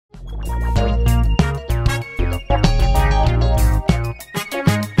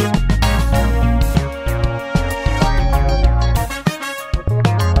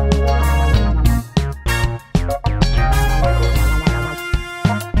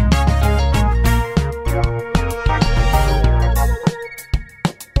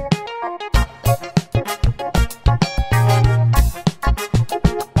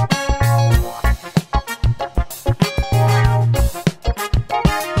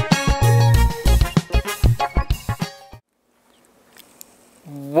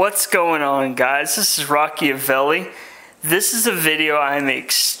What's going on, guys? This is Rockiavelli. This is a video I'm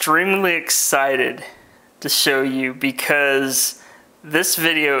extremely excited to show you because this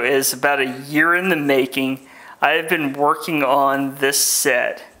video is about a year in the making. I have been working on this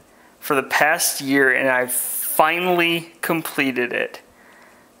set for the past year and I've finally completed it.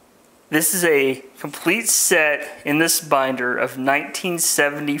 This is a complete set in this binder of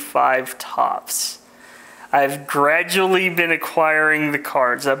 1975 Topps. I've gradually been acquiring the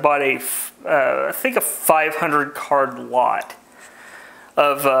cards. I bought I think a 500 card lot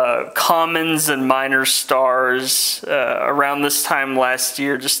of commons and minor stars around this time last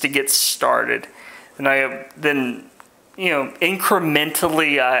year just to get started. And then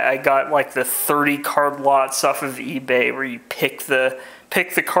incrementally I got like the 30 card lots off of eBay where you pick the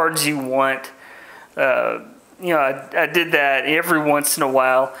cards you want. I did that every once in a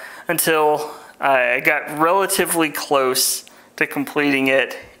while until I got relatively close to completing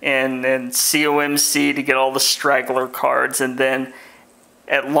it and COMC to get all the straggler cards, and then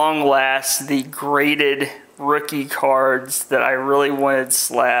at long last the graded rookie cards that I really wanted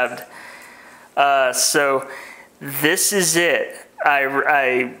slabbed. So this is it.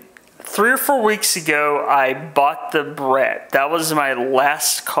 3 or 4 weeks ago I bought the Brett. That was my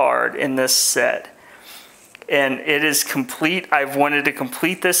last card in this set. And it is complete. I've wanted to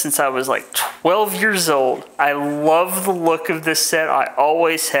complete this since I was like 12 years old. I love the look of this set. I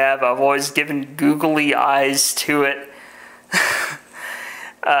always have. I've always given googly eyes to it.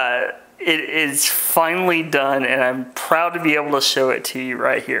 It is finally done, and I'm proud to be able to show it to you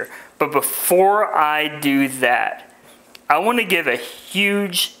right here. But before I do that, I want to give a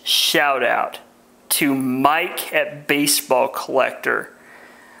huge shout out to Mike at Baseball Collector,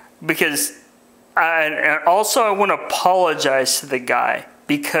 because and also I want to apologize to the guy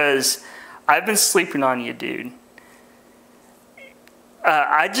because I've been sleeping on you, dude.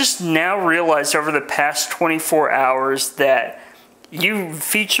 I just now realized over the past 24 hours that you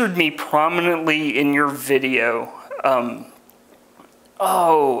featured me prominently in your video. I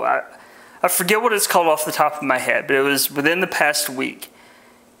forget what it's called off the top of my head, but it was within the past week.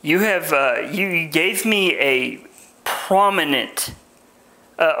 You have you gave me a prominent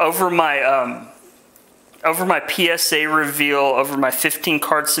over my PSA reveal, over my 15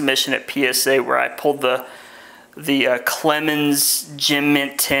 card submission at PSA, where I pulled the Clemens Gem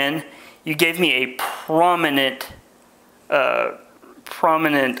Mint 10. You gave me a prominent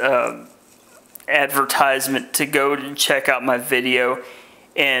advertisement to go and check out my video,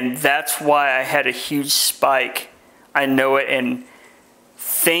 and that's why I had a huge spike. I know it, and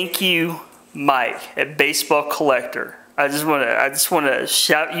thank you, Mike at Baseball Collector. I just want to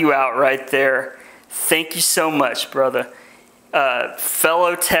shout you out right there. Thank you so much, brother.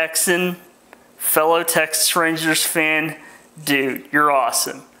 Fellow Texas Rangers fan, dude, you're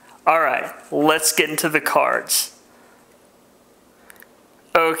awesome. All right, let's get into the cards.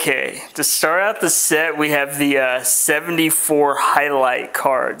 Okay, to start out the set, we have the 74 highlight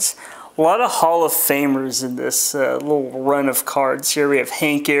cards. A lot of Hall of Famers in this little run of cards here. We have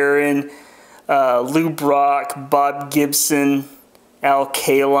Hank Aaron, Lou Brock, Bob Gibson, Al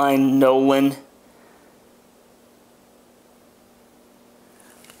Kaline, Nolan.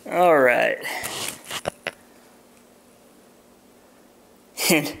 All right.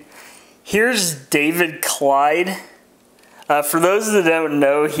 And here's David Clyde. For those that don't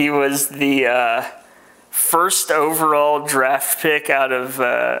know, he was the first overall draft pick out of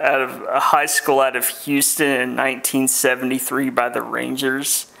a high school out of Houston in 1973 by the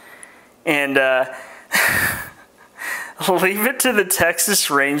Rangers. And leave it to the Texas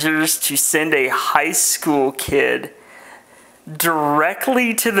Rangers to send a high school kid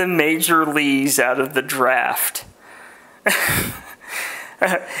directly to the major leagues out of the draft.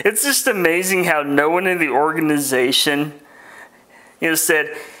 It's just amazing how no one in the organization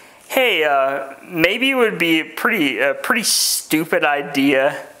said, hey, maybe it would be a pretty stupid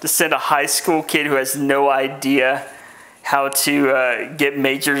idea to send a high school kid who has no idea how to get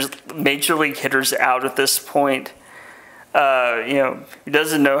major league hitters out at this point. He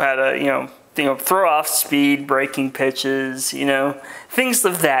doesn't know how to throw off speed, breaking pitches, things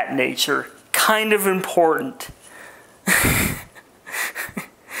of that nature. Kind of important.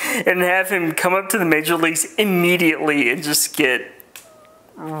 And have him come up to the major leagues immediately and just get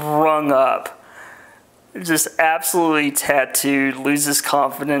rung up. Just absolutely tattooed, lose his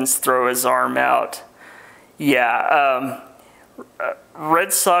confidence, throw his arm out. Yeah,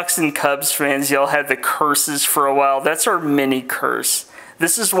 Red Sox and Cubs fans, y'all had the curses for a while. That's our mini curse.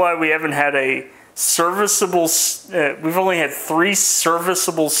 This is why we haven't had a serviceable, we've only had 3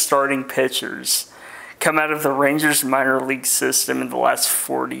 serviceable starting pitchers. come out of the Rangers minor league system in the last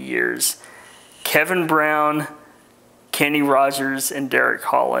 40 years. Kevin Brown, Kenny Rogers, and Derek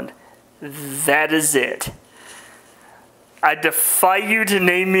Holland. That is it. I defy you to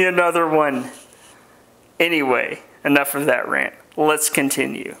name me another one. Anyway, enough of that rant. Let's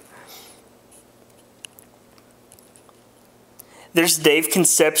continue. There's Dave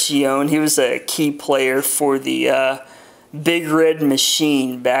Concepcion. He was a key player for the Big Red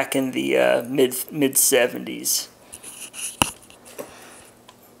Machine back in the mid-70s.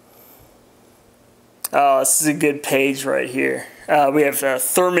 Oh, this is a good page right here. We have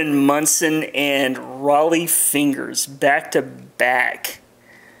Thurman Munson and Raleigh Fingers back to back.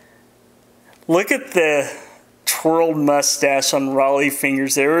 Look at the twirled mustache on Raleigh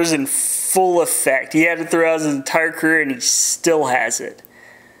Fingers there. It was in full effect. He had it throughout his entire career and he still has it.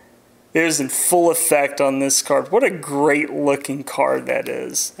 It was in full effect on this card. What a great looking card that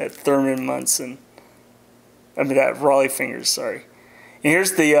is. That Thurman Munson. I mean that Raleigh Fingers, sorry. And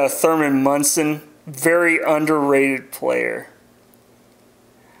here's the Thurman Munson. Very underrated player.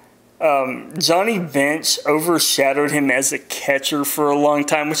 Johnny Bench overshadowed him as a catcher for a long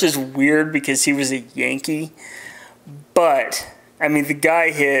time, which is weird because he was a Yankee. But, I mean, the guy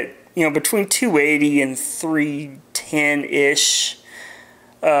hit, between 280 and 310-ish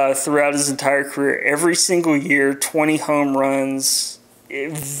throughout his entire career. Every single year, 20 home runs.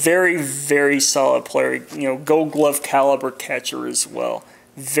 Very, very solid player. Gold Glove caliber catcher as well.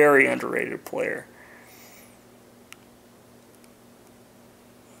 Very underrated player.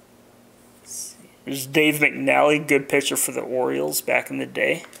 There's Dave McNally, good pitcher for the Orioles back in the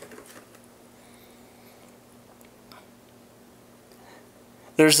day.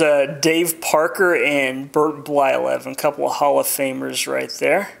 There's Dave Parker and Bert Blyleven, a couple of Hall of Famers right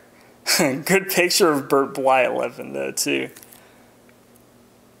there. Good picture of Bert Blyleven, though, too.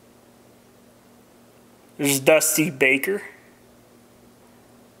 There's Dusty Baker.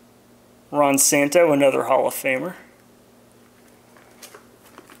 Ron Santo, another Hall of Famer.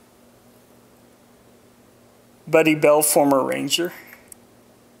 Buddy Bell, former Ranger.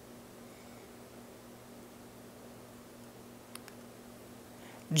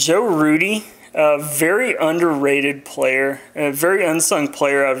 Joe Rudy, a very underrated player, a very unsung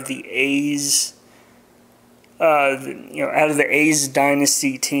player out of the A's, out of the A's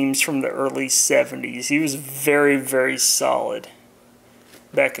dynasty teams from the early 70s. He was very, very solid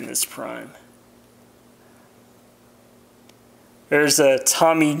back in his prime. There's a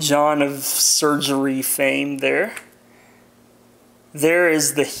Tommy John of surgery fame there. There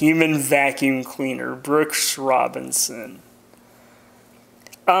is the human vacuum cleaner, Brooks Robinson.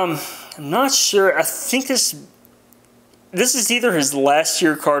 I'm not sure. I think this is either his last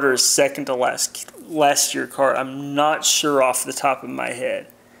year card or his second to last year card. I'm not sure off the top of my head.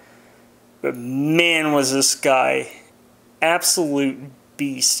 But man, was this guy absolute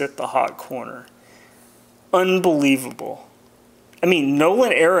beast at the hot corner. Unbelievable. I mean,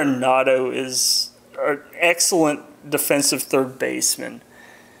 Nolan Arenado is an excellent defensive third baseman.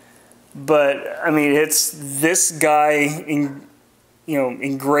 But, I mean, it's this guy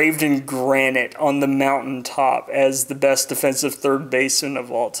engraved in granite on the mountaintop as the best defensive third baseman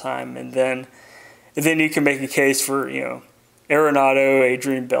of all time. And then you can make a case for, Arenado,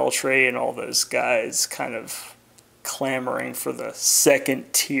 Adrian Beltre, and all those guys kind of clamoring for the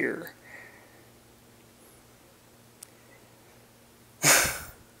second tier.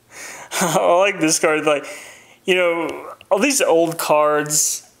 I like this card. All these old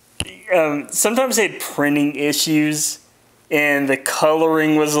cards, sometimes they had printing issues and the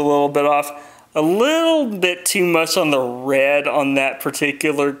coloring was a little bit off. A little bit too much on the red on that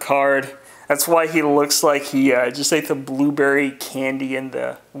particular card. That's why he looks like he just ate the blueberry candy in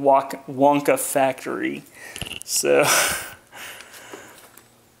the Wonka factory. So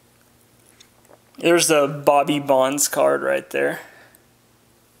there's a Bobby Bonds card right there.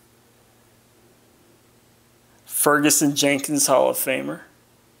 Ferguson Jenkins, Hall of Famer.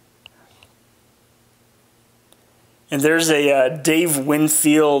 And there's a Dave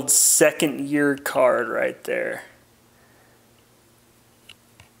Winfield second year card right there.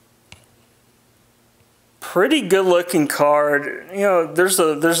 Pretty good looking card. There's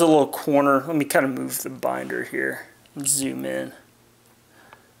a little corner. Let me kind of move the binder here. Zoom in.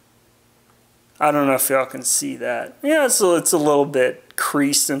 I don't know if y'all can see that. Yeah, it's a little bit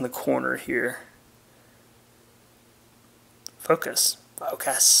creased in the corner here. Focus.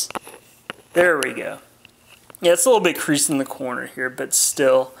 There we go. Yeah, it's a little bit creased in the corner here, but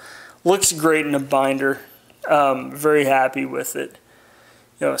still looks great in a binder. Very happy with it.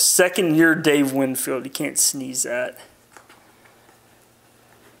 Second year Dave Winfield, you can't sneeze at.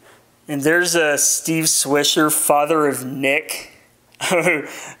 And there's a Steve Swisher, father of Nick. I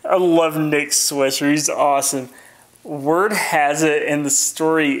love Nick Swisher. He's awesome. Word has it, and the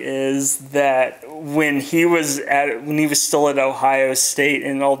story is that when he was still at Ohio State,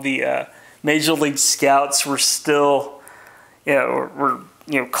 and all the Major League scouts were still, were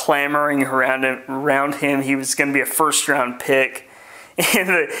clamoring around him. He was going to be a first-round pick, and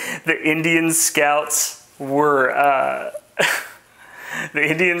the Indian scouts were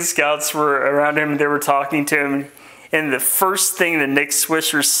around him. They were talking to him, and the first thing that Nick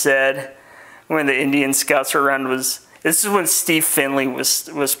Swisher said when the Indian scouts were around was, this is when Steve Finley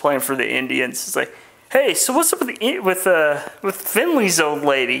was playing for the Indians. It's like, hey, so what's up with Finley's old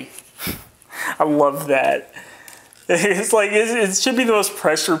lady? I love that. It's like, it should be the most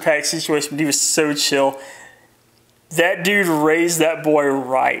pressure-packed situation, but he was so chill. That dude raised that boy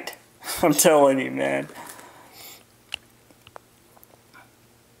right. I'm telling you, man.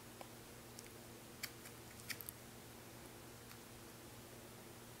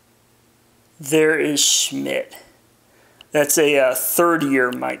 There is Schmidt. That's a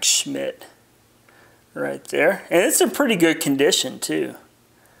third-year Mike Schmidt right there. And it's in pretty good condition, too.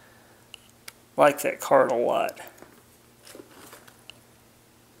 Like that card a lot.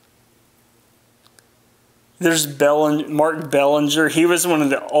 There's Mark Bellinger. He was one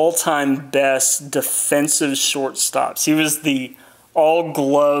of the all-time best defensive shortstops. He was the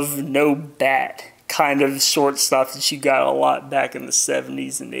all-glove, no-bat kind of shortstop that you got a lot back in the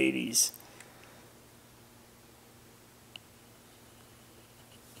 70s and 80s.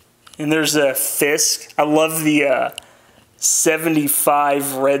 And there's a Fisk. I love the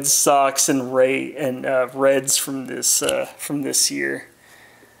 75 Red Sox and Reds from this year,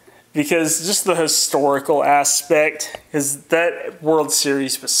 because just the historical aspect. Because that World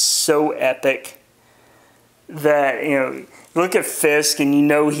Series was so epic that you look at Fisk and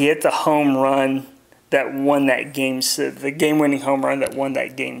he hit the home run that won that game, the game-winning home run that won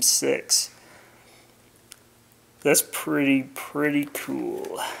that Game 6. That's pretty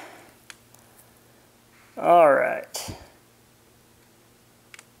cool. All right.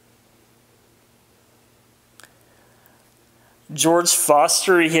 George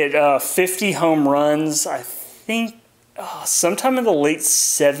Foster, he hit 50 home runs, I think, sometime in the late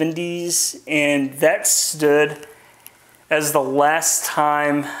 70s, and that stood as the last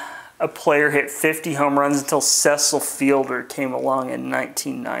time a player hit 50 home runs until Cecil Fielder came along in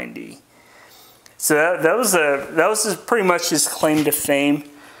 1990. So that was pretty much his claim to fame.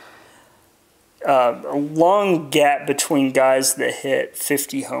 A long gap between guys that hit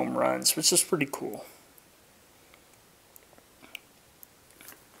 50 home runs, which is pretty cool.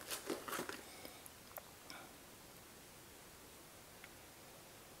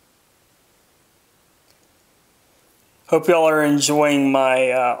 Hope y'all are enjoying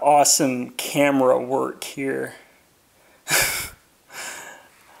my awesome camera work here.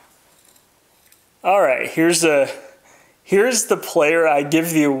 All right, here's the player I give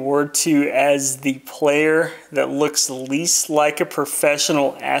the award to as the player that looks least like a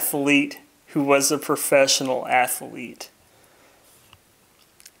professional athlete who was a professional athlete.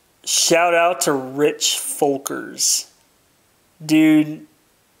 Shout out to Rich Folkers. Dude,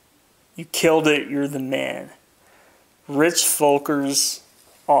 you killed it. You're the man. Rich Folkers,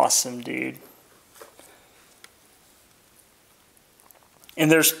 awesome, dude.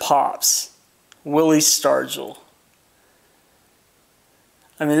 And there's Pops, Willie Stargell.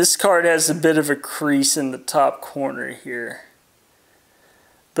 I mean, this card has a bit of a crease in the top corner here,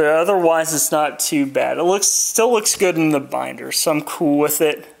 but otherwise it's not too bad. It still looks good in the binder, so I'm cool with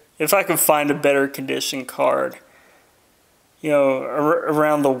it. If I can find a better condition card,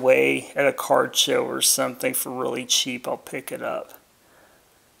 around the way at a card show or something for really cheap, I'll pick it up.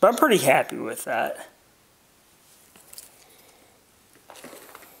 But I'm pretty happy with that.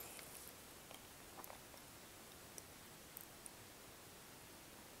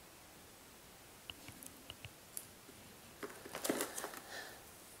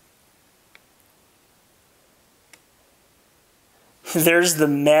 There's the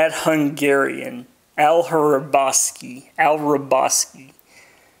Mad Hungarian, Al Hraboski.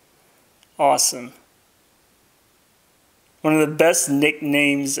 Awesome. One of the best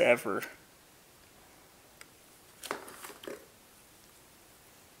nicknames ever.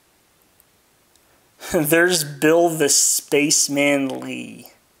 There's Bill the Spaceman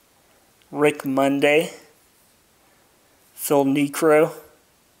Lee. Rick Monday. Phil Necro.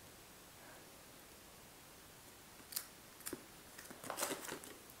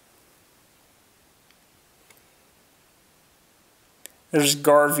 There's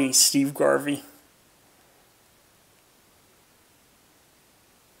Garvey, Steve Garvey.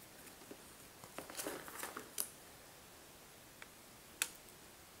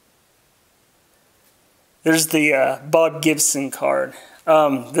 There's the Bob Gibson card.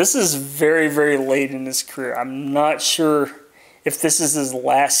 This is very, very late in his career. I'm not sure if this is his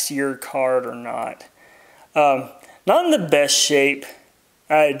last year card or not. Not in the best shape,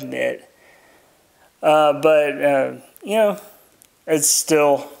 I admit. But you know, it's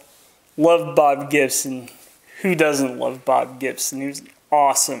still, love Bob Gibson. Who doesn't love Bob Gibson? He was an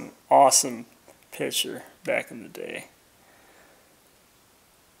awesome, awesome pitcher back in the day.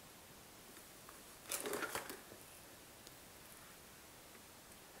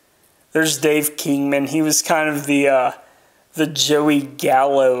 There's Dave Kingman. He was kind of the Joey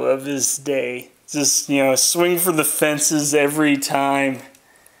Gallo of his day. Just, you know, swing for the fences every time.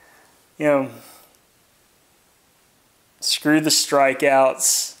 You know, screw the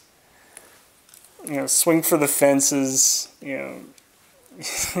strikeouts. You know, swing for the fences. You know,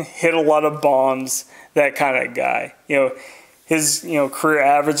 hit a lot of bombs. That kind of guy. You know, his career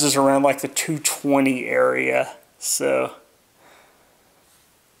average is around like the 220 area. So.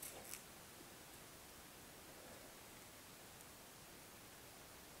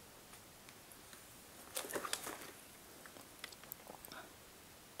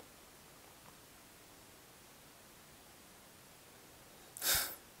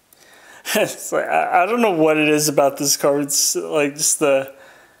 It's like, I don't know what it is about this card. It's like just the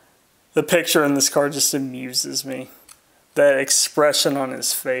picture in this card just amuses me. That expression on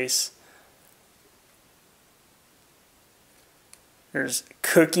his face. There's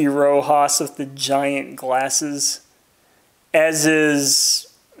Cookie Rojas with the giant glasses, as is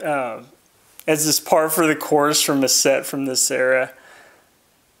par for the course from a set from this era.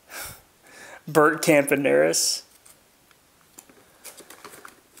 Bert Campaneris.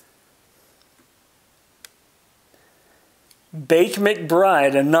 Bake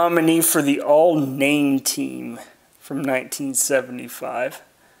McBride, a nominee for the All-Name Team from 1975.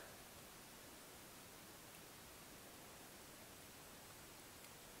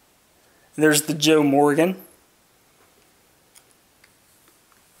 There's the Joe Morgan.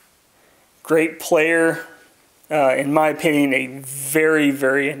 Great player. In my opinion, a very,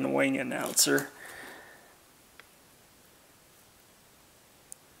 very annoying announcer.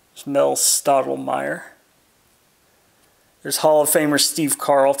 There's Mel Stottlemyre. There's Hall of Famer Steve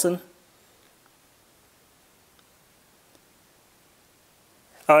Carlton.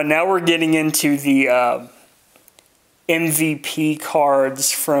 Now we're getting into the MVP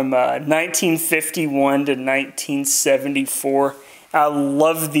cards from 1951 to 1974. I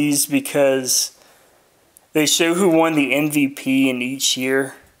love these because they show who won the MVP in each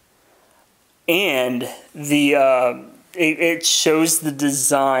year. And it shows the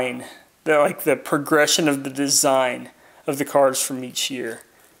design, the progression of the design of the cards from each year.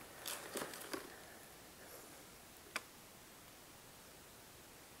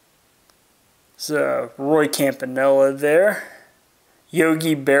 So Roy Campanella there.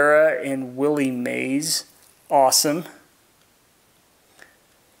 Yogi Berra and Willie Mays. Awesome.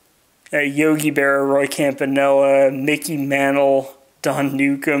 Yogi Berra, Roy Campanella, Mickey Mantle, Don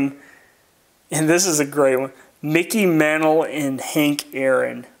Newcomb. And this is a great one. Mickey Mantle and Hank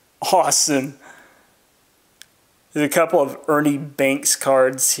Aaron. Awesome. There's a couple of Ernie Banks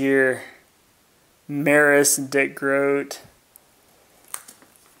cards here. Maris and Dick Grote.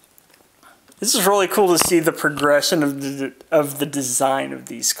 This is really cool to see the progression of the design of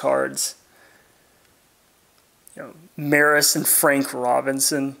these cards. You know, Maris and Frank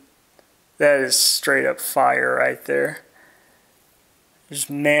Robinson. That is straight up fire right there. There's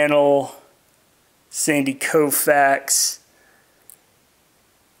Mantle, Sandy Koufax.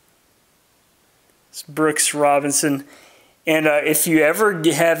 Brooks Robinson. And if you ever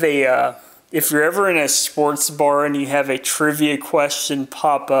have if you're ever in a sports bar and you have a trivia question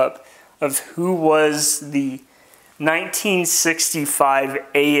pop up of who was the 1965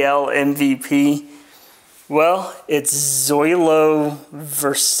 AL MVP, well, it's Zoilo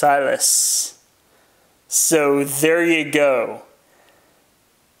Versalles. So there you go.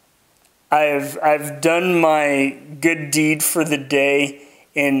 I've done my good deed for the day.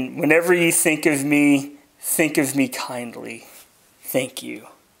 And whenever you think of me kindly. Thank you.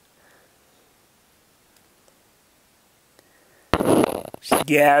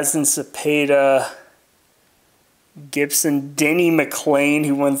 Gaz and Cepeda. Gibson. Denny McLain,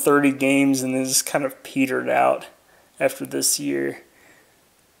 who won 30 games and is kind of petered out after this year.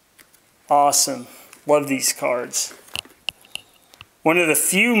 Awesome. Love these cards. One of the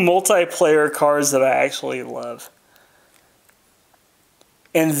few multiplayer cards that I actually love.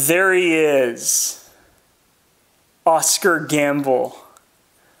 And there he is, Oscar Gamble.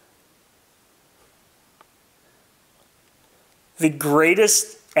 The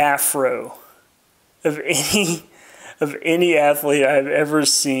greatest afro of any athlete I've ever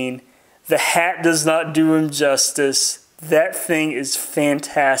seen. The hat does not do him justice. That thing is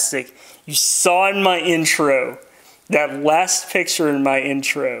fantastic. You saw in my intro, that last picture in my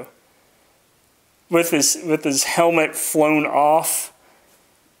intro, with his helmet flown off.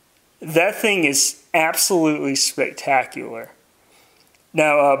 That thing is absolutely spectacular.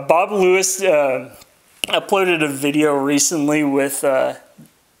 Now, Bob Lewis uploaded a video recently with a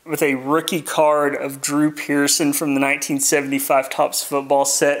rookie card of Drew Pearson from the 1975 Topps football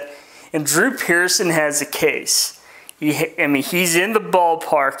set. And Drew Pearson has a case. He's in the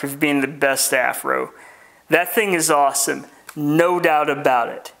ballpark of being the best Afro. That thing is awesome. No doubt about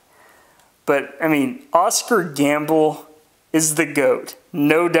it. But, Oscar Gamble is the GOAT.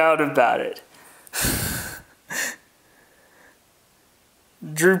 No doubt about it.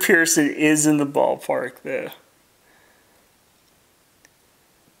 Drew Pearson is in the ballpark, though.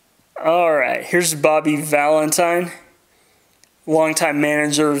 Alright, here's Bobby Valentine, longtime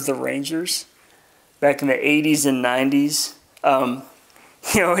manager of the Rangers back in the 80s and 90s.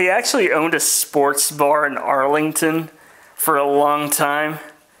 He actually owned a sports bar in Arlington for a long time.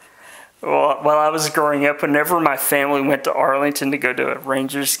 While I was growing up, whenever my family went to Arlington to go to a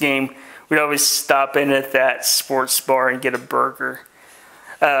Rangers game, we'd always stop in at that sports bar and get a burger.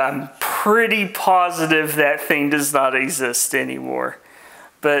 I'm pretty positive that thing does not exist anymore.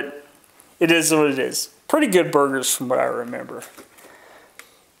 But it is what it is. Pretty good burgers from what I remember.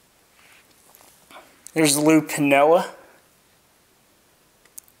 There's Lou Piniella.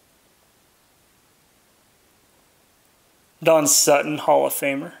 Don Sutton, Hall of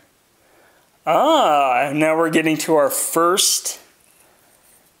Famer. Now we're getting to our first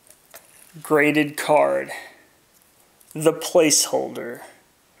graded card. The placeholder.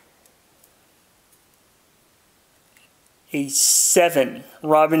 A 7.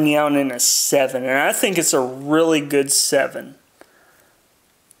 Robin Yount in a 7. And I think it's a really good 7.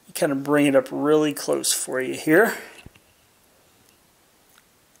 Kind of bring it up really close for you here.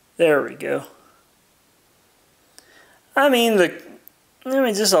 There we go.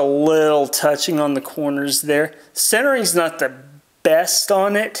 Just a little touching on the corners there. Centering's not the best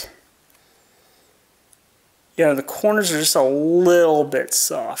on it. The corners are just a little bit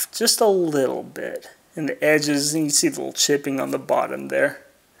soft. Just a little bit. And the edges, and you can see the little chipping on the bottom there.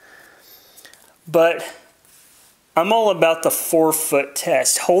 But I'm all about the 4-foot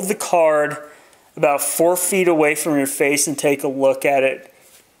test. Hold the card about 4 feet away from your face and take a look at it.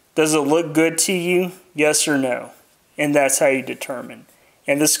 Does it look good to you? Yes or no? And that's how you determine.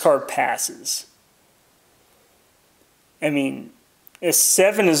 And this card passes. A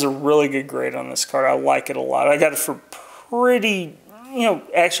 7 is a really good grade on this card. I like it a lot. I got it for pretty,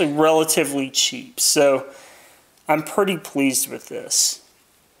 actually relatively cheap. So I'm pretty pleased with this.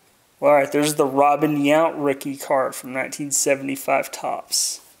 All right, there's the Robin Yount rookie card from 1975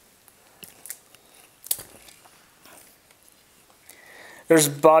 Topps. There's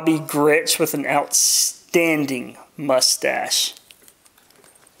Bobby Grich with an outstanding mustache.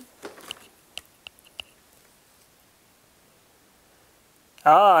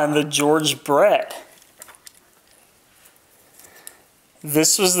 And the George Brett.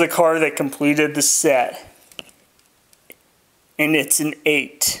 This was the card that completed the set. And it's an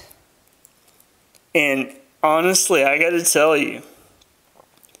 8. And honestly, I got to tell you,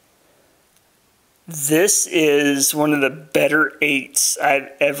 this is one of the better 8s I've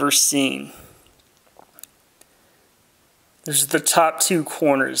ever seen. There's the top 2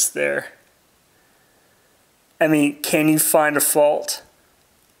 corners there. Can you find a fault?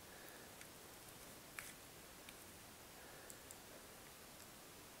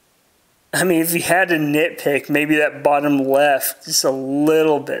 If you had to nitpick, maybe that bottom left, just a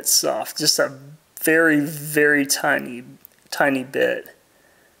little bit soft. Just a very, very tiny bit.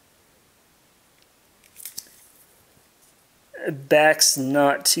 Back's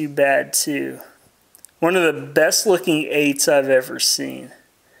not too bad, too. One of the best looking 8s I've ever seen.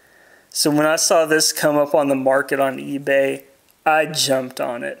 So when I saw this come up on the market on eBay, I jumped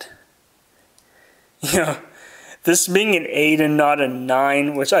on it. This being an 8 and not a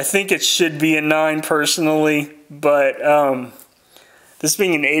 9, which I think it should be a 9 personally, but this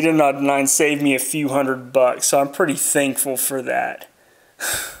being an 8 and not a 9 saved me a few $100, so I'm pretty thankful for that.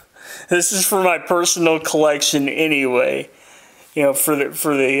 This is for my personal collection anyway, in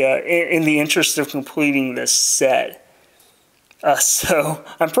the interest of completing this set. So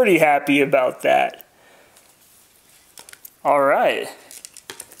I'm pretty happy about that. All right.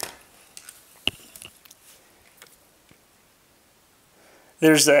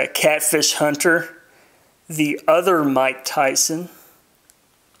 There's a Catfish Hunter, the other Mike Tyson.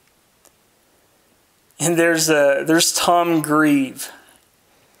 And there's Tom Grieve.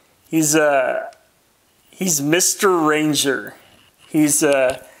 He's Mr. Ranger. He's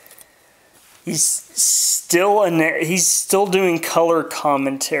still doing color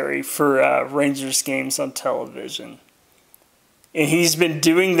commentary for Rangers games on television. And he's been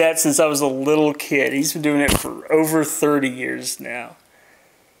doing that since I was a little kid. He's been doing it for over 30 years now.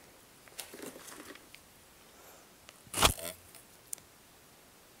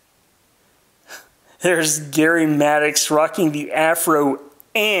 There's Gary Maddox rocking the afro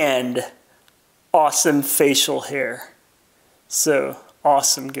and awesome facial hair. So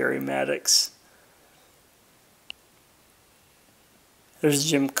awesome, Gary Maddox. There's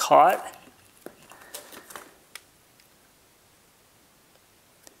Jim Cott.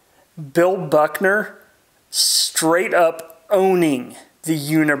 Bill Buckner straight up owning the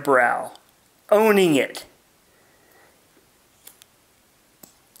unibrow. Owning it.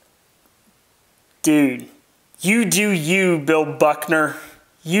 Dude, you do you, Bill Buckner.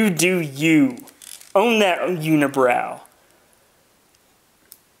 You do you. Own that unibrow.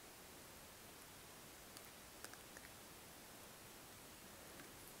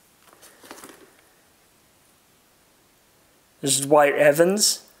 There's Dwight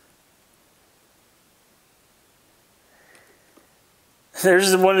Evans.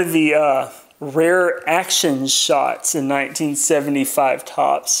 There's one of the rare action shots in 1975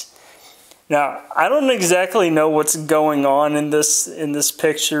 Topps. Now, I don't exactly know what's going on in this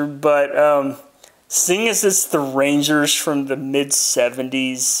picture, but seeing as it's the Rangers from the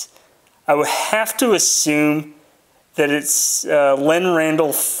mid-70s, I would have to assume that it's Len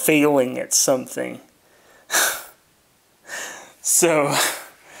Randall failing at something. So,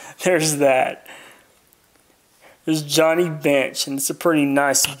 there's that. There's Johnny Bench, and it's a pretty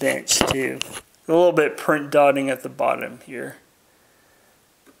nice bench, too. A little bit print dotting at the bottom here.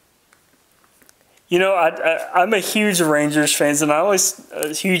 You know, I'm a huge Rangers fan, and I always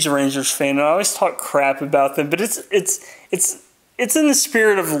talk crap about them. But it's in the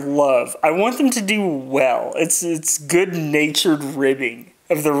spirit of love. I want them to do well. It's good-natured ribbing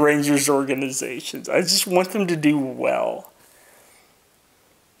of the Rangers organizations. I just want them to do well.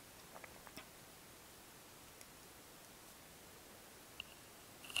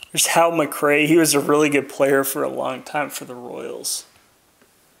 There's Hal McRae. He was a really good player for a long time for the Royals.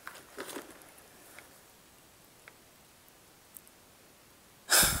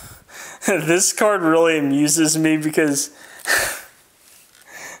 This card really amuses me because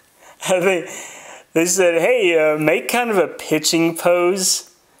they said, hey, make kind of a pitching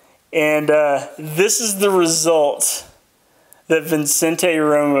pose, and this is the result that Vicente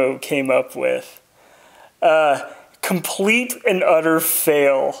Romo came up with. Complete and utter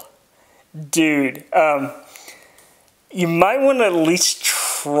fail. Dude, you might want to at least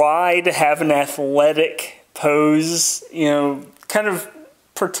try to have an athletic pose, you know, kind of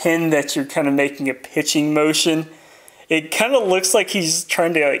pretend that you're kind of making a pitching motion. It kind of looks like he's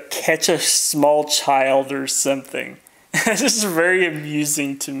trying to like catch a small child or something. It's just very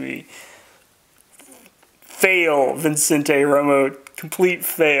amusing to me. Fail, Vicente Romo. Complete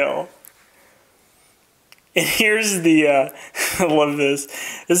fail. And here's the, I love this.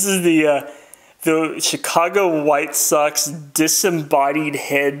 This is the Chicago White Sox disembodied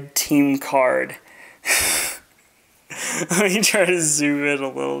head team card. Let me try to zoom in a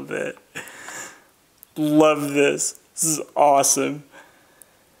little bit. Love this. This is awesome.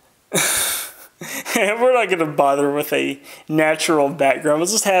 And we're not going to bother with a natural background.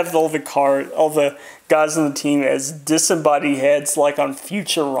 Let's just have all the guys on the team as disembodied heads, like on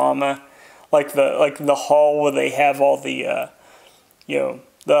Futurama, like the hall where they have all the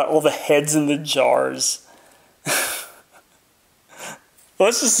all the heads in the jars.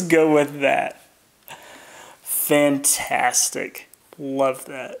 Let's just go with that. Fantastic. Love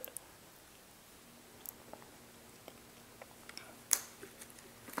that.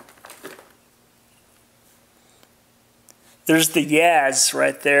 There's the Yaz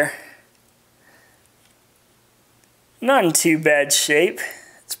right there. Not in too bad shape.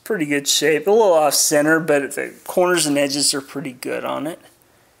 It's pretty good shape. A little off center, but the corners and edges are pretty good on it.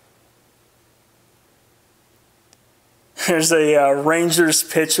 There's a Rangers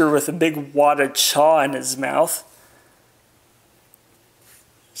pitcher with a big wad of chaw in his mouth.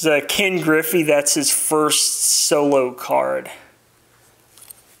 There's Ken Griffey. That's his first solo card.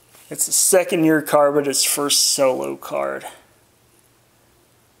 It's a second-year card, but his first solo card.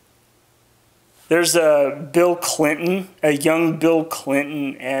 There's a Bill Clinton, a young Bill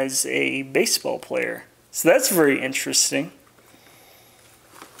Clinton as a baseball player. So that's very interesting.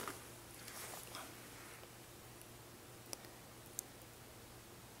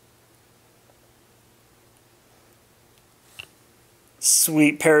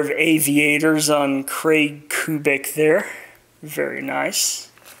 Sweet pair of aviators on Craig Kubik there. Very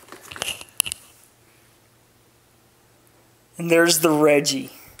nice. And there's the Reggie.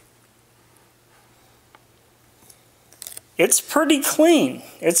 It's pretty clean.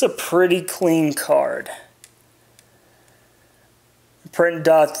 It's a pretty clean card. Print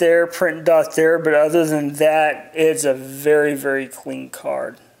dot there, but other than that, it's a very, very clean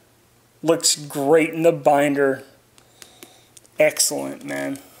card. Looks great in the binder. Excellent,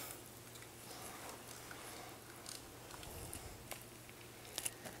 man.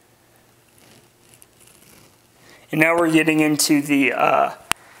 And now we're getting into the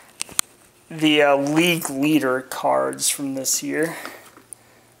league leader cards from this year.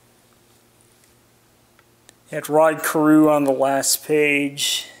 Had Rod Carew on the last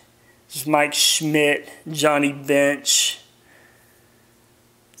page. There's Mike Schmidt, Johnny Bench.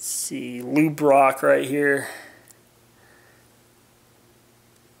 Let's see, Lou Brock right here.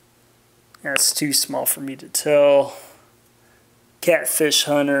 That's too small for me to tell. Catfish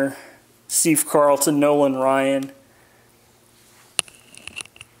Hunter, Steve Carlton, Nolan Ryan.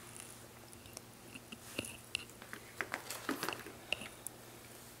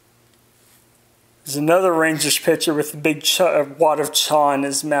 There's another Rangers pitcher with a big wad of chaw in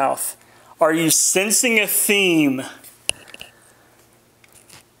his mouth. Are you sensing a theme?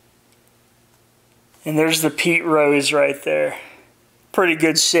 And there's the Pete Rose right there. Pretty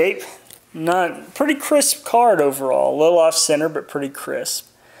good shape. Pretty crisp card overall. A little off center, but pretty crisp.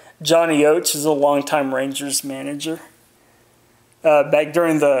 Johnny Oates is a longtime Rangers manager. Back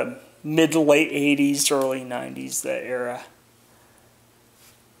during the mid to late 80s, early 90s, that era.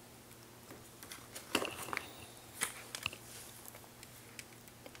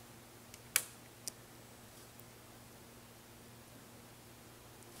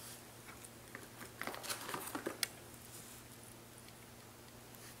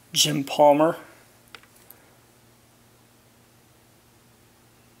 Jim Palmer.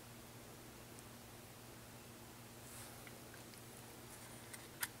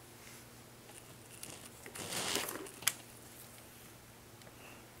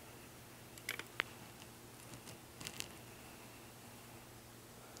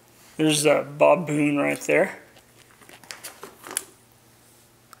 There's Bob Boone right there.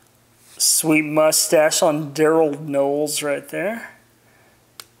 Sweet mustache on Daryl Knowles right there.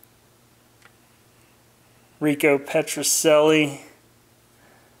 Rico Petrocelli.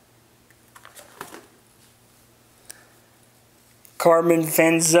 Carmen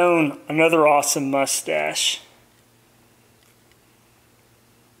Fanzone, another awesome mustache.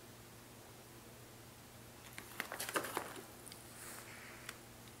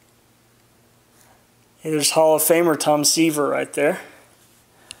 Hey, there's Hall of Famer Tom Seaver right there.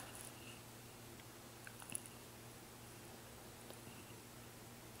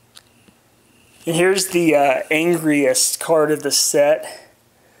 And here's the angriest card of the set.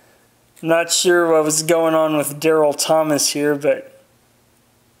 I'm not sure what was going on with Daryl Thomas here, but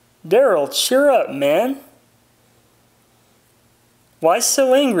Daryl, cheer up, man. Why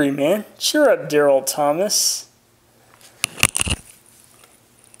so angry, man? Cheer up, Daryl Thomas.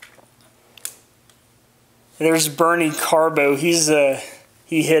 There's Bernie Carbo. He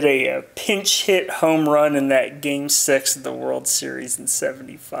hit a pinch hit home run in that Game 6 of the World Series in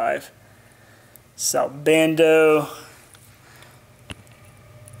 '75. Sal Bando,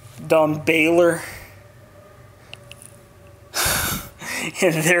 Don Baylor,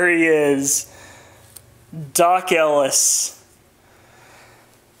 and there he is, Doc Ellis.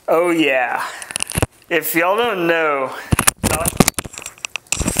 Oh yeah, if y'all don't know,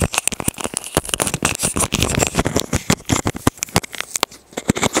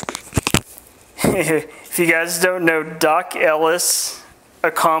 if you guys don't know, Doc Ellis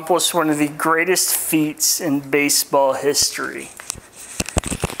accomplished one of the greatest feats in baseball history.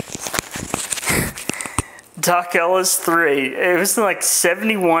 Doc Ellis it was like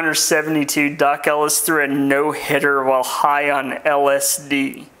 71 or 72, Doc Ellis threw a no-hitter while high on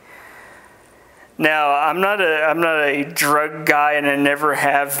LSD. Now, I'm not a drug guy, and I never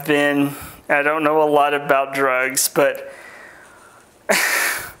have been. I don't know a lot about drugs, but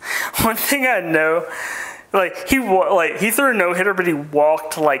one thing I know, he threw a no-hitter, but he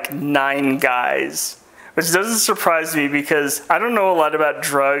walked like 9 guys, which doesn't surprise me because I don't know a lot about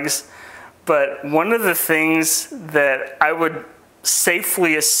drugs, but one of the things that I would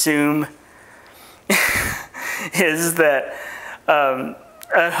safely assume is that a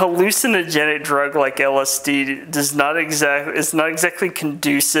hallucinogenic drug like LSD is not exactly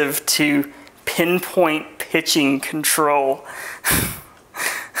conducive to pinpoint pitching control.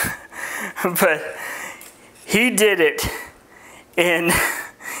 But he did it And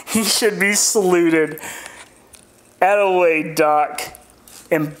he should be saluted. Attaway, Doc.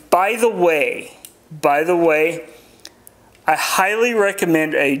 And by the way, I highly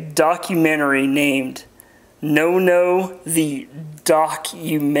recommend a documentary named No the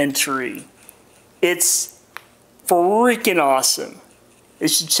Documentary. It's freaking awesome. You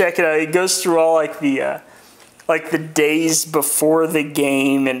should check it out. It goes through all like the days before the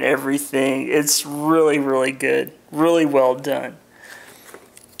game and everything. It's really, really good. Really well done.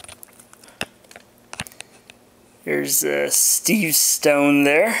 Here's Steve Stone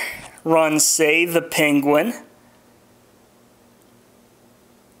there. Ron Say, the Penguin.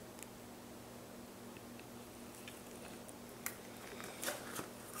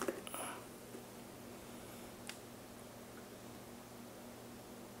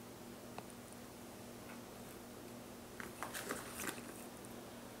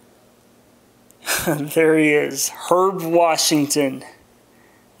 There he is, Herb Washington.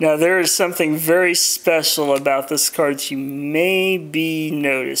 Now there is something very special about this card that you may be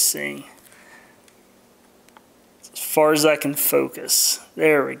noticing. As far as I can focus.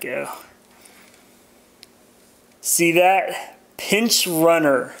 There we go. See that? Pinch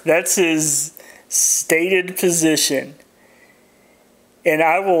runner. That's his stated position. And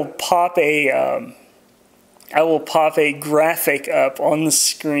I will pop a graphic up on the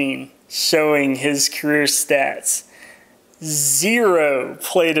screen showing his career stats. 0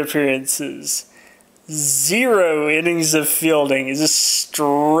 plate appearances, 0 innings of fielding. He's just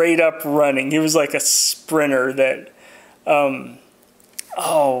straight up running. He was like a sprinter that,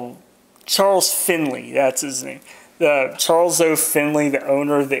 Charles Finley, that's his name. Charles O. Finley, the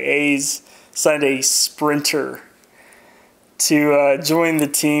owner of the A's, signed a sprinter to join the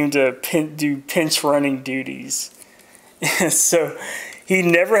team to do pinch running duties. So he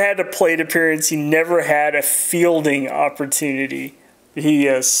never had a plate appearance. He never had a fielding opportunity.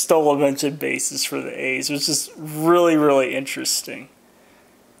 He stole a bunch of bases for the A's, which is really, really interesting.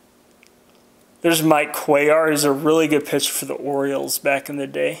 There's Mike Cuellar, who's a really good pitcher for the Orioles back in the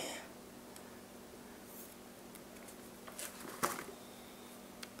day.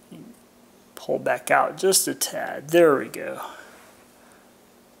 Pull back out just a tad. There we go.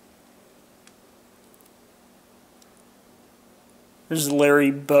 There's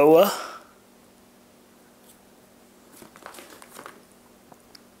Larry Boa.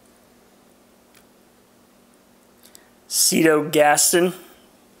 Cito Gaston,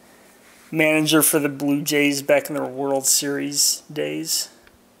 manager for the Blue Jays back in their World Series days.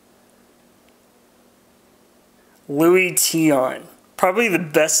 Louis Tion, probably the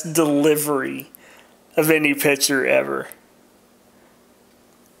best delivery of any pitcher ever.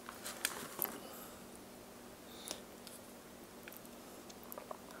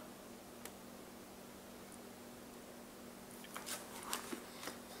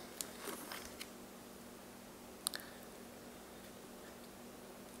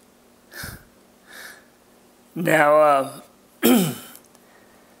 Now,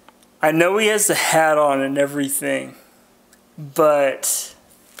 I know he has the hat on and everything, but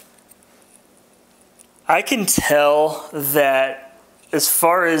I can tell that as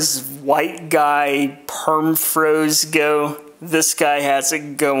far as white guy perm froze go, this guy has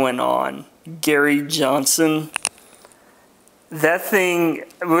it going on. Gary Johnson. That thing,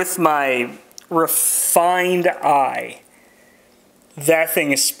 with my refined eye, that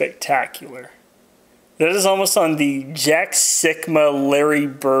thing is spectacular. That is almost on the Jack Sikma, Larry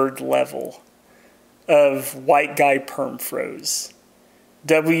Bird level of white guy perm froze.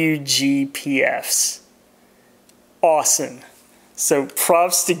 WGPFs. Awesome. So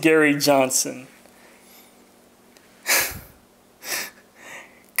props to Gary Johnson.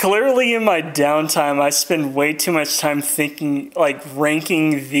 Clearly in my downtime, I spend way too much time thinking, like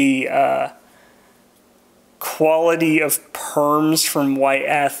ranking the quality of perms from white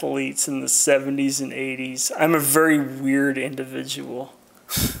athletes in the 70s and 80s. I'm a very weird individual.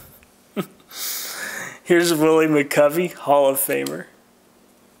 Here's Willie McCovey, Hall of Famer.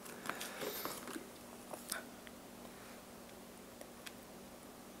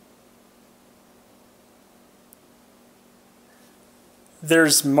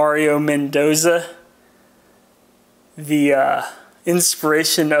 There's Mario Mendoza, the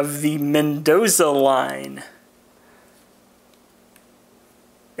inspiration of the Mendoza line.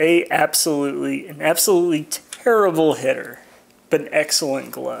 An absolutely terrible hitter, but an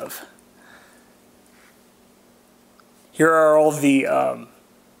excellent glove. Here are all the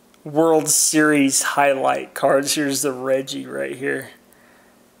World Series highlight cards. Here's the Reggie right here.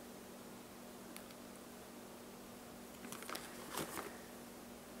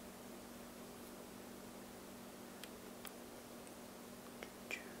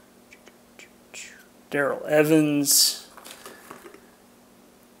 Darrell Evans.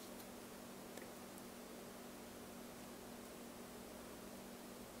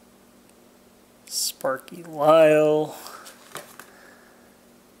 Sparky Lyle.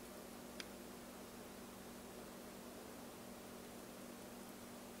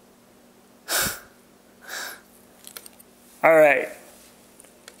 All right.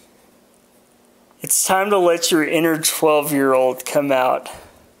 It's time to let your inner 12-year-old come out.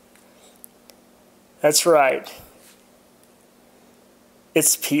 That's right.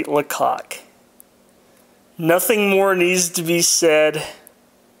 It's Pete Lecoq. Nothing more needs to be said.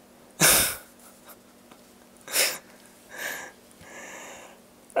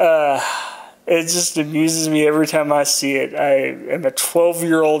 It just amuses me every time I see it. I am a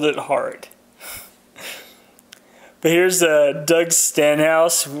 12-year-old at heart. But here's Doug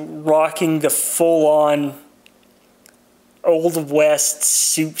Stenhouse rocking the full-on Old West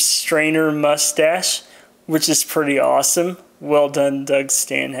soup strainer mustache, which is pretty awesome. Well done, Doug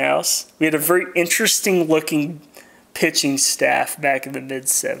Stenhouse. We had a very interesting looking pitching staff back in the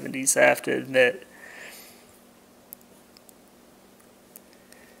mid-70s, I have to admit.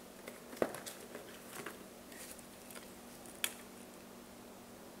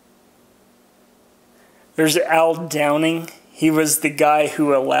 There's Al Downing. He was the guy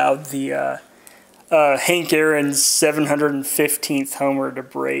who allowed the Hank Aaron's 715th homer to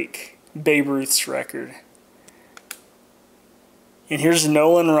break Babe Ruth's record. And here's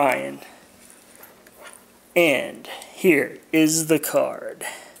Nolan Ryan. And here is the card.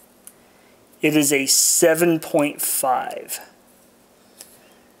 It is a 7.5.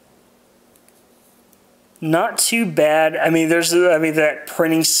 Not too bad. I mean, there's that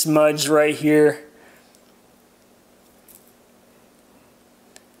printing smudge right here.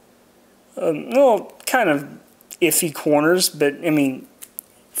 Well, kind of iffy corners, but I mean,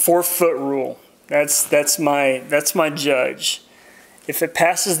 4-foot rule. That's my judge. If it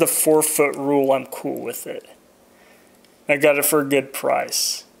passes the 4-foot rule, I'm cool with it. I got it for a good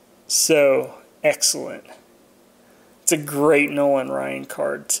price. So, excellent. It's a great Nolan Ryan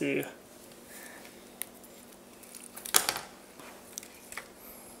card, too.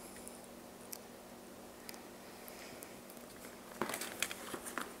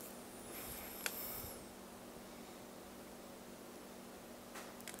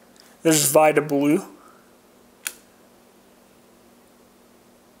 There's Vita Blue.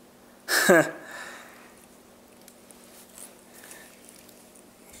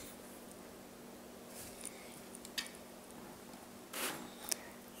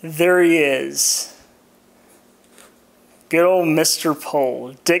 There he is. Good old Mr.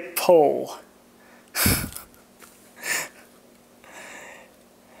 Pole, Dick Pole.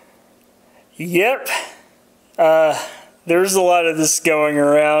 Yep. There's a lot of this going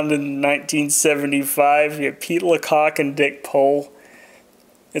around in 1975. You have Pete Lecoq and Dick Pole.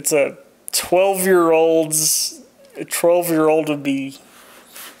 It's a 12-year-old would be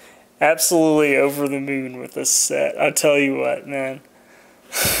absolutely over the moon with this set. I'll tell you what, man.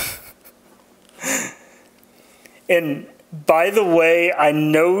 And by the way, I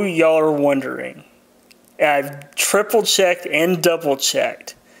know y'all are wondering. I've triple-checked and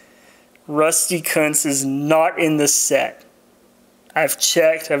double-checked. Rusty Kuntz is not in the set. I've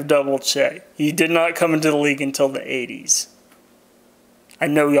checked, I've double-checked. He did not come into the league until the 80s. I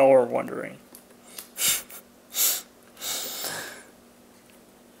know y'all are wondering.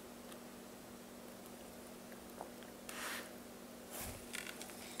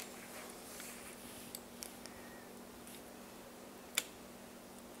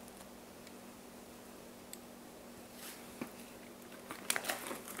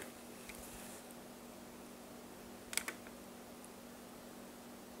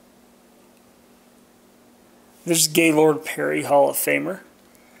 There's Gaylord Perry, Hall of Famer.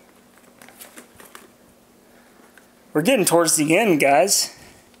 We're getting towards the end, guys.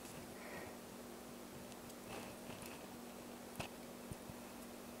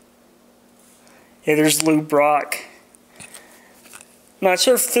 Yeah, there's Lou Brock. Not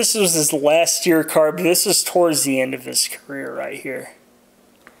sure if this was his last year card, but this is towards the end of his career right here.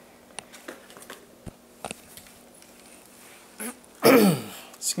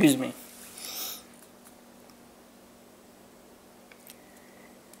 Excuse me.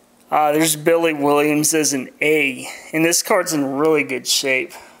 There's Billy Williams as an A, and this card's in really good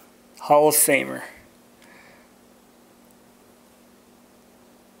shape. Hall of Famer.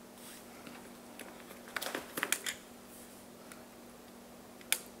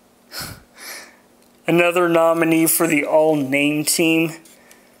 Another nominee for the all-name team,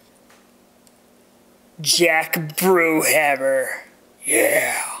 Jack Brewhammer.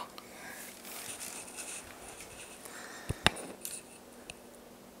 Yeah.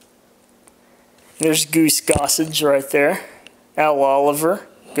 There's Goose Gossage right there. Al Oliver,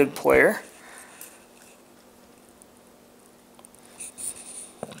 good player.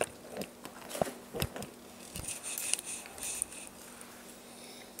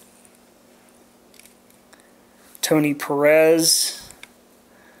 Tony Perez.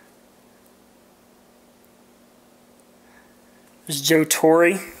 There's Joe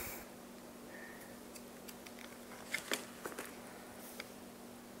Torre.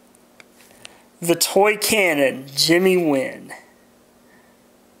 The Toy Cannon, Jimmy Wynn.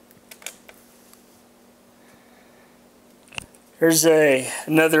 There's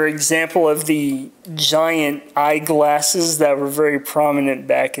another example of the giant eyeglasses that were very prominent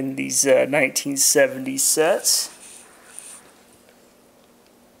back in these 1970s sets.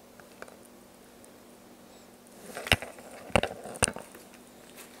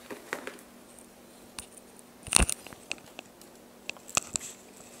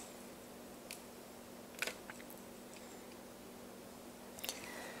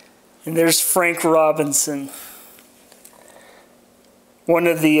 And there's Frank Robinson, one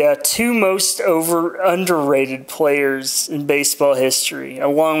of the two most underrated players in baseball history,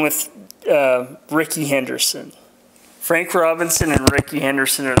 along with Rickey Henderson. Frank Robinson and Rickey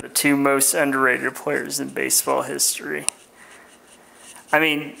Henderson are the two most underrated players in baseball history. I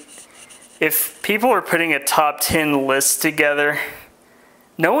mean, if people are putting a top 10 list together,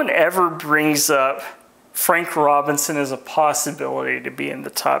 no one ever brings up Frank Robinson as a possibility to be in the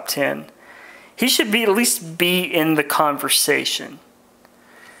top 10. He should at least be in the conversation.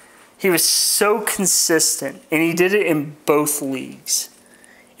 He was so consistent, and he did it in both leagues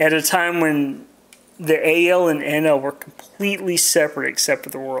at a time when the AL and NL were completely separate except for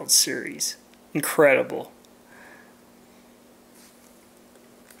the World Series. Incredible.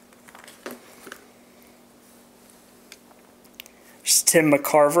 There's Tim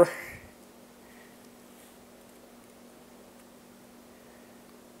McCarver.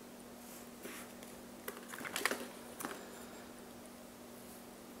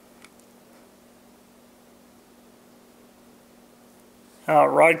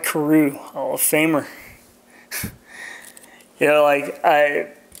 Rod Carew, Hall of Famer. You know, like,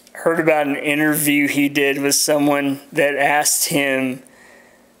 I heard about an interview he did with someone that asked him,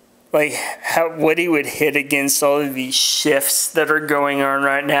 like, what he would hit against all of these shifts that are going on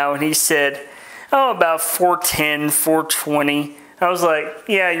right now. And he said, oh, about 410, 420. I was like,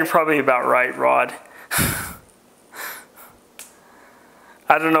 yeah, you're probably about right, Rod.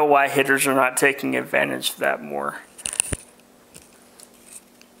 I don't know why hitters are not taking advantage of that more.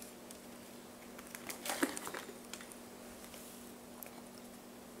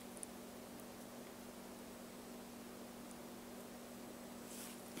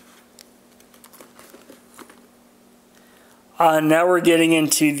 Now we're getting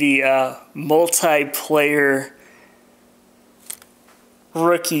into the multiplayer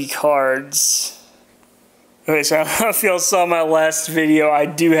rookie cards. Okay, so I don't know if y'all saw my last video. I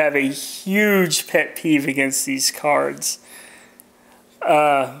do have a huge pet peeve against these cards.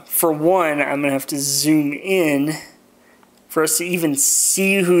 For one, I'm going to have to zoom in for us to even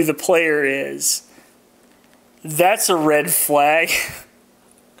see who the player is. That's a red flag.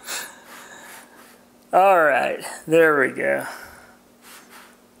 Alright, there we go.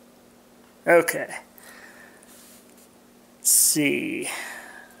 Okay. Let's see.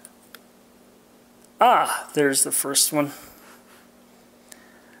 There's the first one.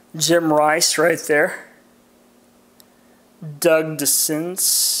 Jim Rice right there. Doug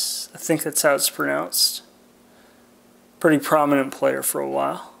DeCinces. I think that's how it's pronounced. Pretty prominent player for a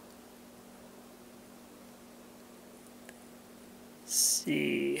while. Let's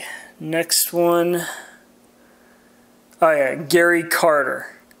see. Next one. Oh yeah, Gary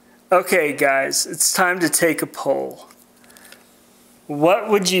Carter. Okay guys, it's time to take a poll. What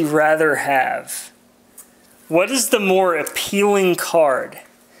would you rather have? What is the more appealing card?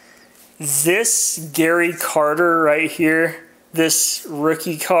 This Gary Carter right here, this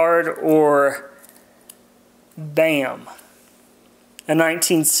rookie card, or BAM, a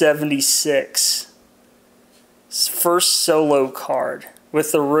 1976 first solo card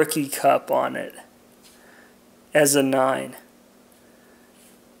with the rookie cup on it as a 9.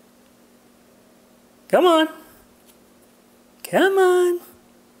 Come on. Come on.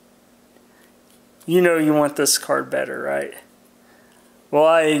 You know you want this card better, right? Well,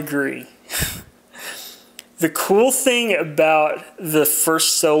 I agree. The cool thing about the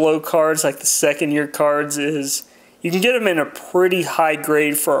first solo cards, like the second year cards, is you can get them in a pretty high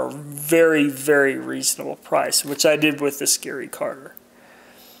grade for a very, very reasonable price, which I did with this Gary Carter.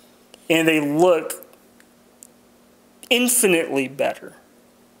 And they look infinitely better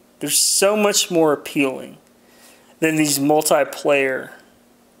They're so much more appealing than these multiplayer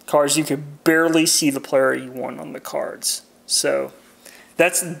cards. You could barely see the player you want on the cards. So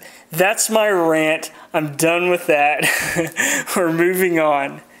that's my rant. I'm done with that. We're moving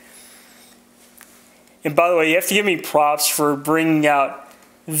on. And by the way, you have to give me props for bringing out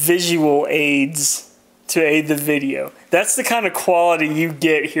visual aids to aid the video. That's the kind of quality you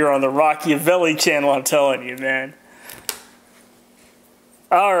get here on the Rockiavelli channel, I'm telling you, man.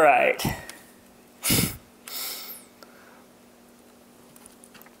 All right.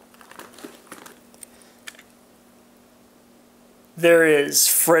 There is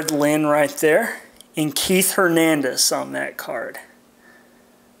Fred Lynn right there, and Keith Hernandez on that card,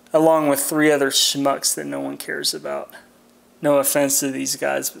 along with 3 other schmucks that no one cares about. No offense to these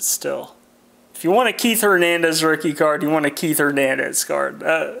guys, but still. If you want a Keith Hernandez rookie card, you want a Keith Hernandez card.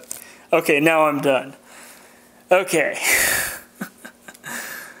 Okay, now I'm done. Okay.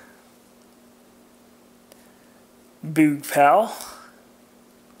 Boog Pal.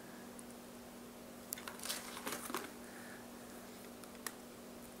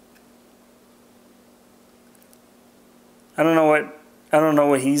 I don't know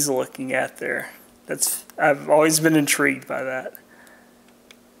what he's looking at there. I've always been intrigued by that.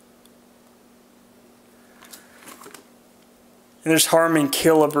 And there's Harmon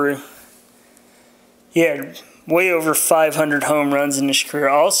Killebrew. He had way over 500 home runs in his career.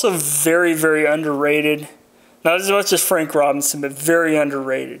 Also very, very underrated. Not as much as Frank Robinson, but very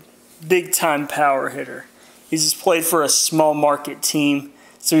underrated. Big time power hitter. He just played for a small market team,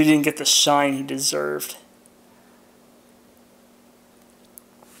 so he didn't get the shine he deserved.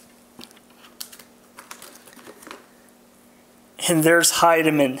 And there's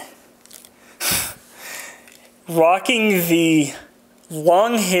Heidemann, rocking the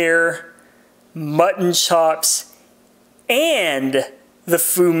long hair, mutton chops, and the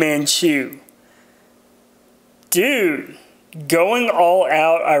Fu Manchu. Dude, going all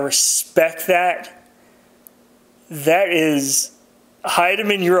out, I respect that. That is,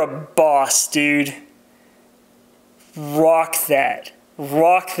 Heidemann, you're a boss, dude. Rock that.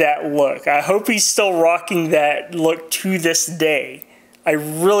 Rock that look. I hope he's still rocking that look to this day. I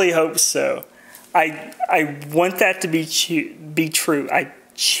really hope so. I want that to be true. I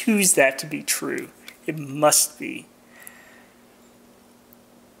choose that to be true. It must be.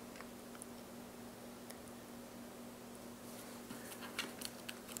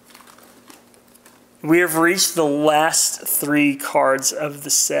 We have reached the last 3 cards of the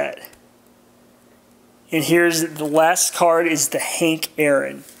set. And here's the last card is the Hank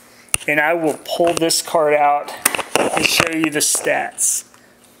Aaron. And I will pull this card out and show you the stats.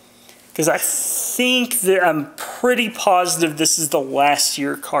 Because I think that I'm pretty positive this is the last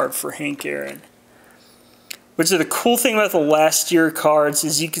year card for Hank Aaron. Which is the cool thing about the last year cards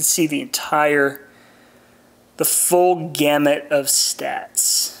is you can see the full gamut of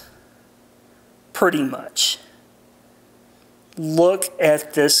stats. Pretty much. Look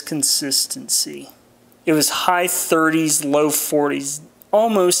at this consistency. It was high 30s, low 40s,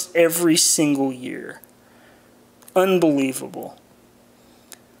 almost every single year. Unbelievable.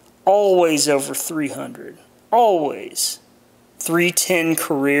 Always over 300. Always. 310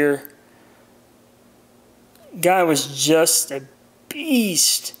 career. Guy was just a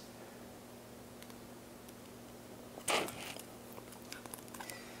beast.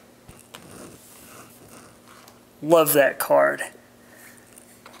 Love that card.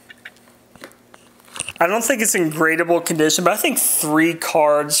 I don't think it's in gradable condition, but I think 3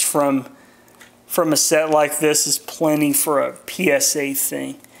 cards from a set like this is plenty for a PSA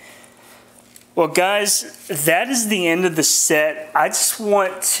thing. Well, guys, that is the end of the set. I just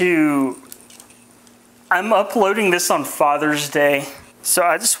want to... I'm uploading this on Father's Day, so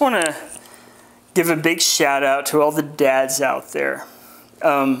I just want to give a big shout out to all the dads out there.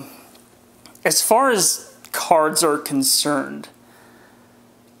 As far as cards are concerned,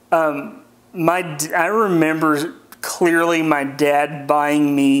 I remember clearly my dad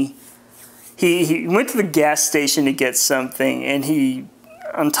buying me, he went to the gas station to get something, and he,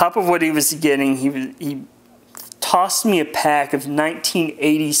 on top of what he was getting, he tossed me a pack of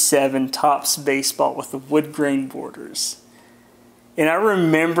 1987 Topps baseball with the wood grain borders. And I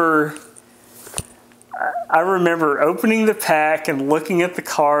remember opening the pack and looking at the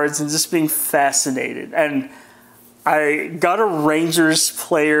cards and just being fascinated. And I got a Rangers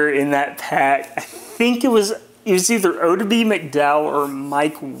player in that pack. I think it was either O.B. McDowell or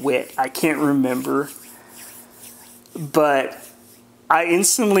Mike Witt. I can't remember. But I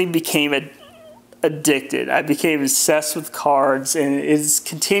instantly became addicted. I became obsessed with cards, and it's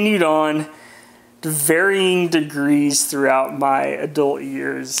continued on varying degrees throughout my adult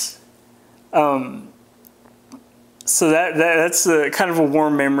years. So that's a kind of a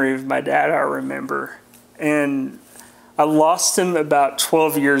warm memory of my dad I remember. And I lost him about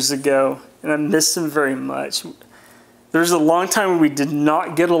 12 years ago, and I miss him very much. There's a long time when we did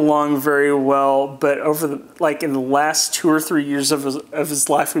not get along very well, but in the last 2 or 3 years of his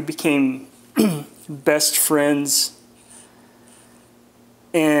life, we became best friends.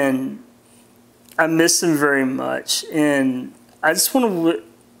 And I miss him very much. And I just want to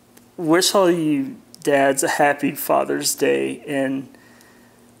wish all you dads a happy Father's Day. And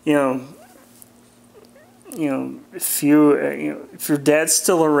if your dad's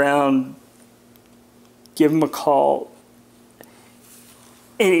still around, give him a call.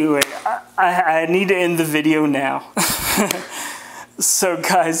 Anyway, I need to end the video now. So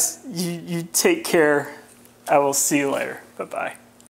guys, you take care. I will see you later. Bye-bye.